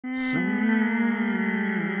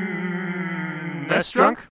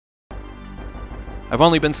SNESdrunk? I've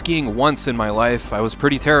only been skiing once in my life. I was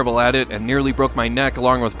pretty terrible at it and nearly broke my neck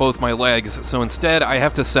along with both my legs, so instead I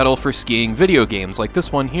have to settle for skiing video games like this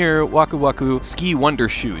one here, Waku Waku Ski Wonder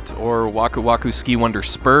Shoot, or Waku Waku Ski Wonder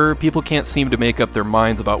Spur. People can't seem to make up their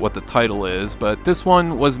minds about what the title is, but this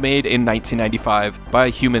one was made in 1995 by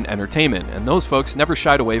Human Entertainment, and those folks never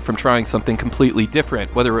shied away from trying something completely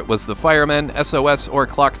different, whether it was the Firemen, SOS, or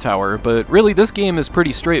Clock Tower, but really this game is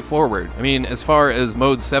pretty straightforward. I mean, as far as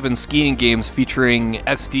Mode 7 skiing games featuring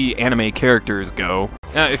SD anime characters go.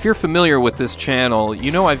 Now, if you're familiar with this channel,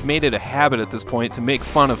 you know I've made it a habit at this point to make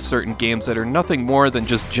fun of certain games that are nothing more than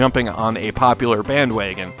just jumping on a popular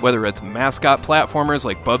bandwagon, whether it's mascot platformers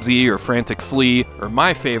like Bubsy or Frantic Flea, or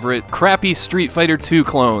my favorite, crappy Street Fighter 2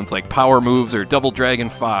 clones like Power Moves or Double Dragon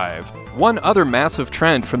 5. One other massive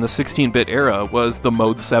trend from the 16-bit era was the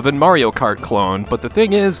Mode 7 Mario Kart clone, but the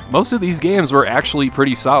thing is, most of these games were actually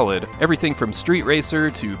pretty solid. Everything from Street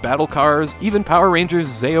Racer to Battle Cars, even Power Rangers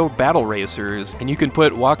Zeo Battle Racers, and you can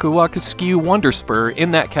put Waku Waku Ski Wonder Spur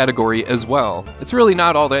in that category as well. It's really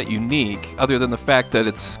not all that unique, other than the fact that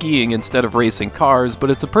it's skiing instead of racing cars,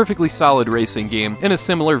 but it's a perfectly solid racing game in a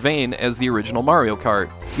similar vein as the original Mario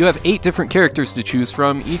Kart. You have 8 different characters to choose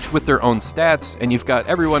from, each with their own stats, and you've got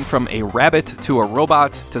everyone from a rabbit to a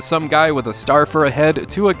robot to some guy with a star for a head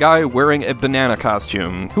to a guy wearing a banana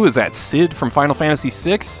costume. Who is that, Sid from Final Fantasy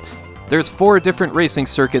VI? There's 4 different racing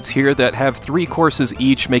circuits here that have 3 courses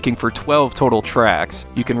each, making for 12 total tracks.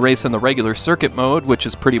 You can race in the regular circuit mode, which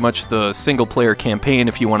is pretty much the single-player campaign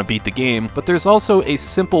if you want to beat the game, but there's also a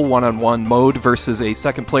simple one-on-one mode versus a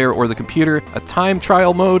second player or the computer, a time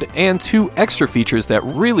trial mode, and 2 extra features that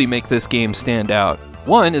really make this game stand out.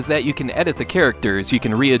 One is that you can edit the characters. You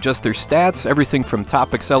can readjust their stats, everything from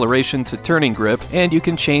top acceleration to turning grip, and you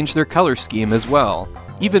can change their color scheme as well.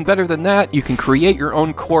 Even better than that, you can create your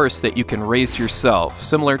own course that you can race yourself,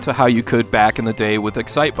 similar to how you could back in the day with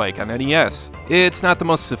Excitebike on NES. It's not the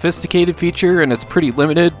most sophisticated feature and it's pretty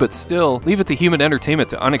limited, but still, leave it to Human Entertainment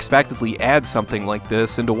to unexpectedly add something like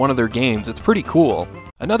this into one of their games. It's pretty cool.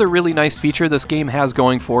 Another really nice feature this game has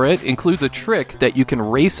going for it includes a trick that you can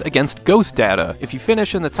race against ghost data. If you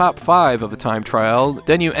finish in the top 5 of a time trial,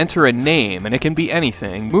 then you enter a name, and it can be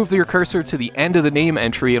anything. Move your cursor to the end of the name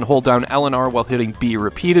entry and hold down L and R while hitting B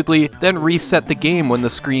repeatedly, then reset the game when the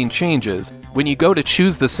screen changes. When you go to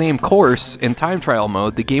choose the same course in time trial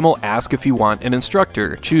mode, the game will ask if you want an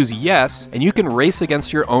instructor. Choose yes, and you can race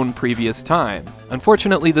against your own previous time.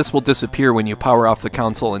 Unfortunately, this will disappear when you power off the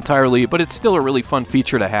console entirely, but it's still a really fun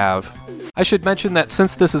feature to have. I should mention that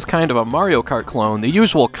since this is kind of a Mario Kart clone, the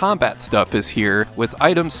usual combat stuff is here, with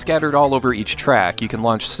items scattered all over each track. You can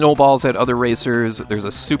launch snowballs at other racers, there's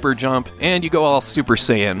a super jump, and you go all Super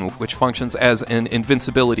Saiyan, which functions as an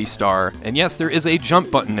invincibility star. And yes, there is a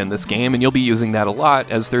jump button in this game, and you'll be using that a lot,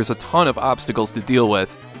 as there's a ton of obstacles to deal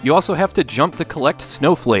with. You also have to jump to collect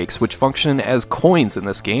snowflakes, which function as coins in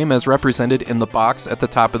this game, as represented in the box at the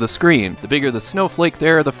top of the screen. The bigger the snowflake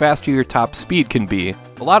there, the faster your top speed can be.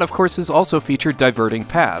 A lot of courses also feature diverting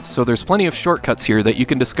paths, so there's plenty of shortcuts here that you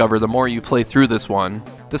can discover the more you play through this one.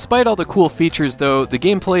 Despite all the cool features though, the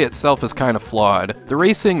gameplay itself is kind of flawed. The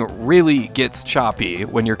racing really gets choppy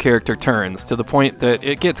when your character turns, to the point that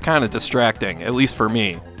it gets kind of distracting, at least for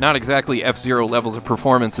me. Not exactly F-Zero levels of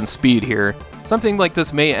performance and speed here. Something like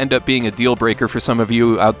this may end up being a deal breaker for some of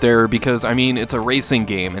you out there because, I mean, it's a racing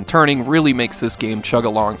game, and turning really makes this game chug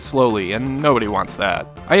along slowly, and nobody wants that.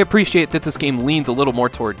 I appreciate that this game leans a little more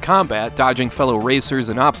toward combat, dodging fellow racers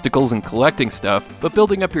and obstacles and collecting stuff, but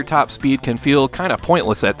building up your top speed can feel kind of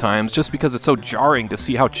pointless at times just because it's so jarring to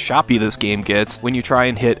see how choppy this game gets when you try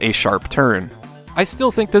and hit a sharp turn. I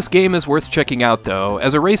still think this game is worth checking out though.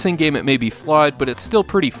 As a racing game it may be flawed, but it's still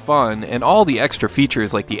pretty fun, and all the extra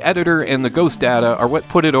features like the editor and the ghost data are what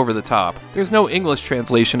put it over the top. There's no English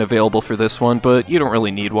translation available for this one, but you don't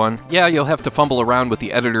really need one. Yeah, you'll have to fumble around with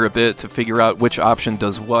the editor a bit to figure out which option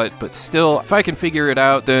does what, but still, if I can figure it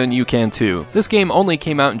out, then you can too. This game only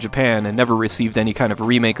came out in Japan and never received any kind of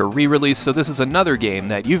remake or re-release, so this is another game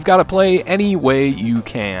that you've got to play any way you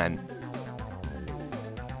can.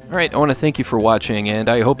 Alright, I want to thank you for watching, and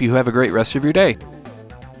I hope you have a great rest of your day.